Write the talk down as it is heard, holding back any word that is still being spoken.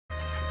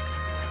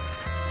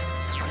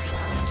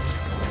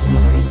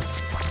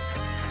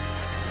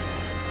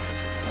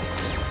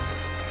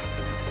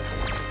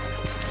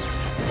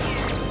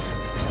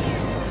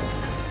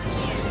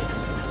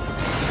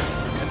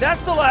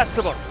the last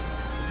of them!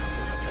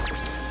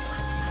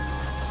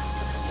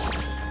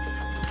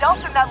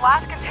 Delson, that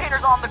last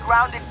container's on the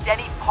ground in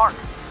Denny Park.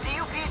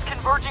 DUP's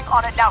converging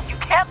on it now. You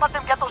can't let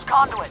them get those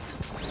conduits.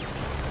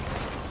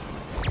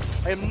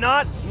 I am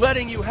not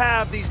letting you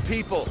have these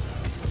people.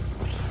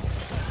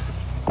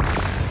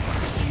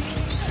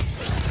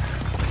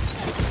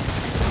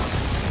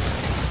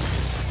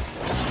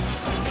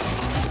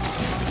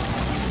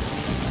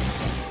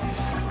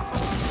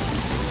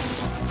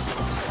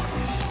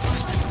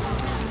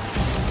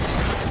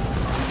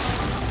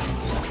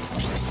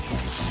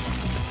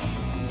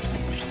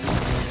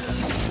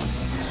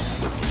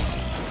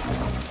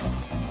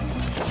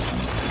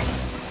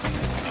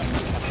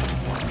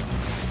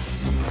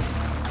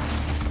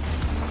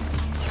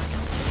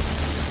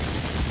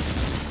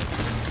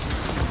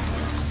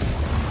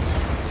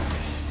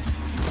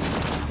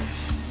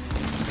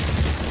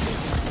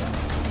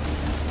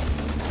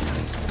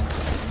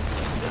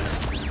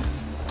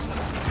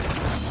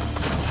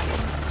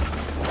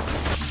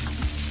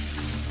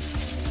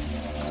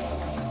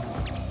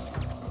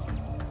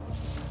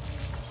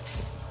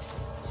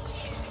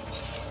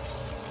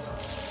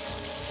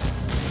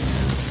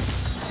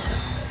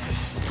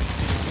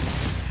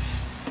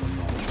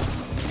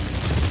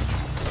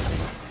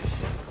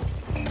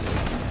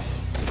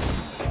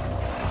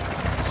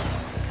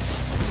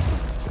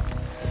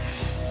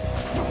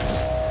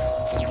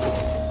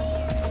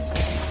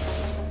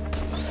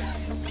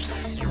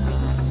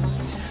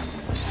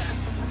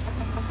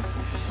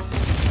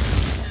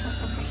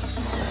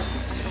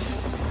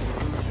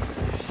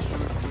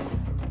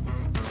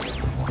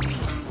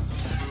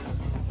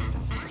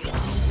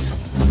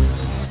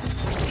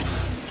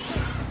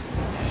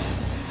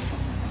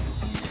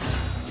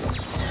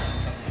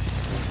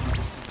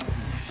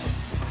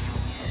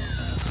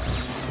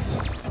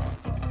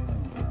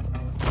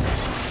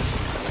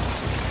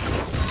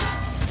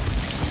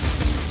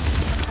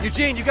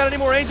 Eugene, you got any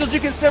more angels you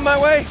can send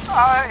my way?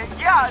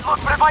 Yeah,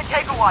 look, but it might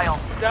take a while.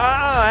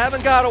 I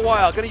haven't got a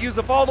while. Gonna use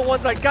up all the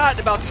ones I got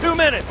in about 2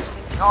 minutes.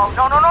 No,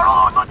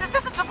 look, this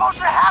isn't supposed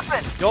to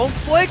happen. Don't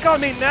flake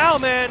on me now,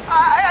 man.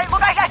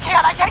 Look,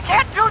 I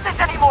can't do this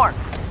anymore.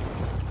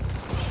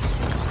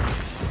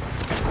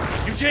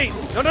 Eugene,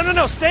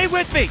 no, stay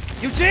with me.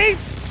 Eugene?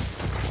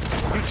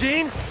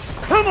 Eugene?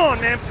 Come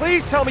on, man,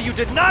 please tell me you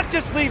did not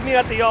just leave me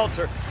at the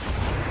altar.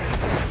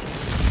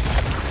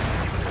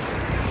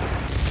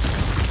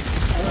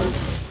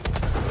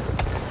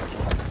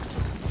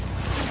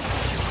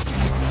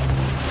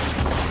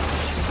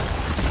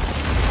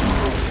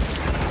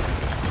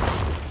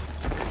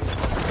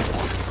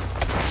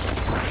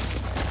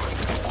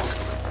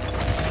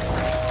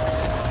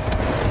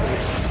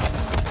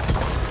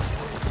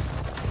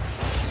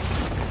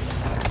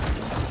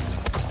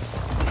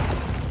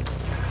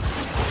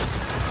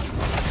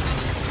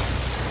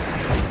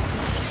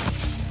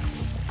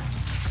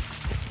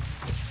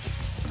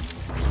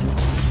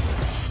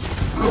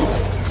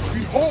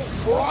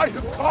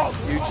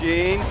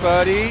 Eugene,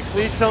 buddy,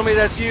 please tell me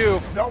that's you.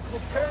 Now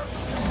prepare.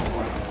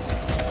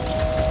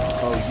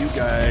 Oh, you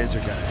guys are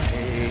gonna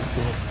hate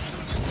this.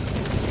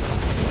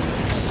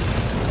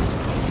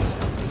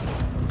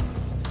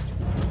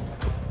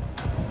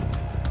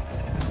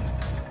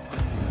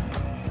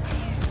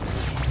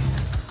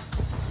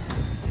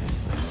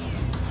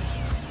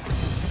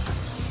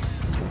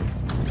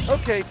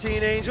 Okay,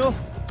 Teen Angel.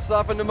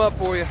 Softened him up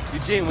for you.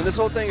 Eugene, when this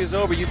whole thing is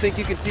over, you think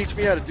you can teach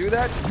me how to do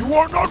that? You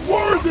are not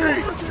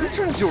worthy! You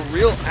turn into a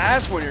real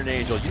ass when you're an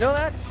angel, you know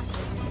that?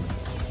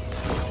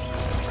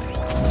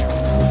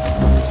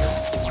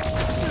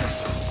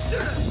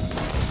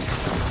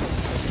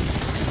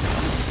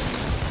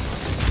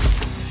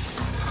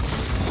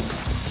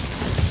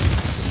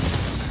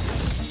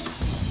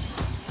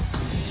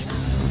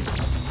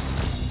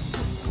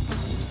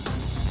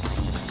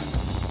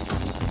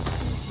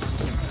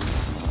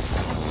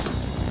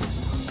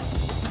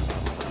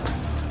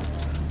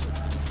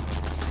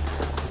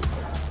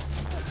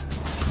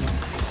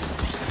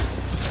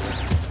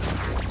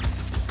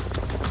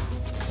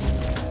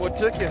 What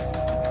took you?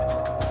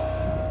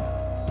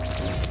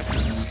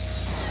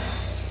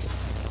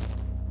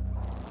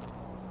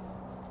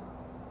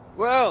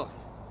 Well,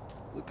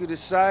 look who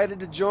decided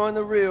to join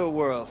the real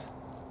world.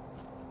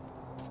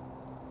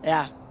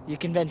 Yeah, you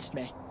convinced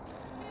me.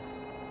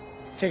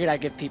 Figured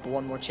I'd give people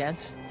one more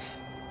chance.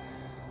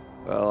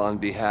 Well, on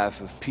behalf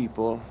of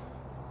people,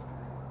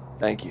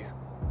 thank you.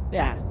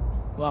 Yeah,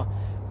 well,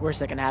 worst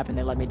that can happen,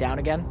 they let me down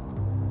again.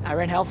 I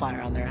ran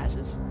hellfire on their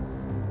asses.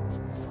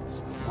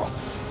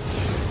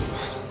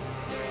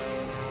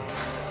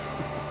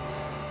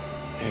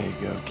 There you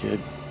go,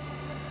 kid.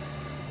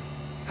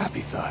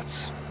 Happy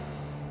thoughts.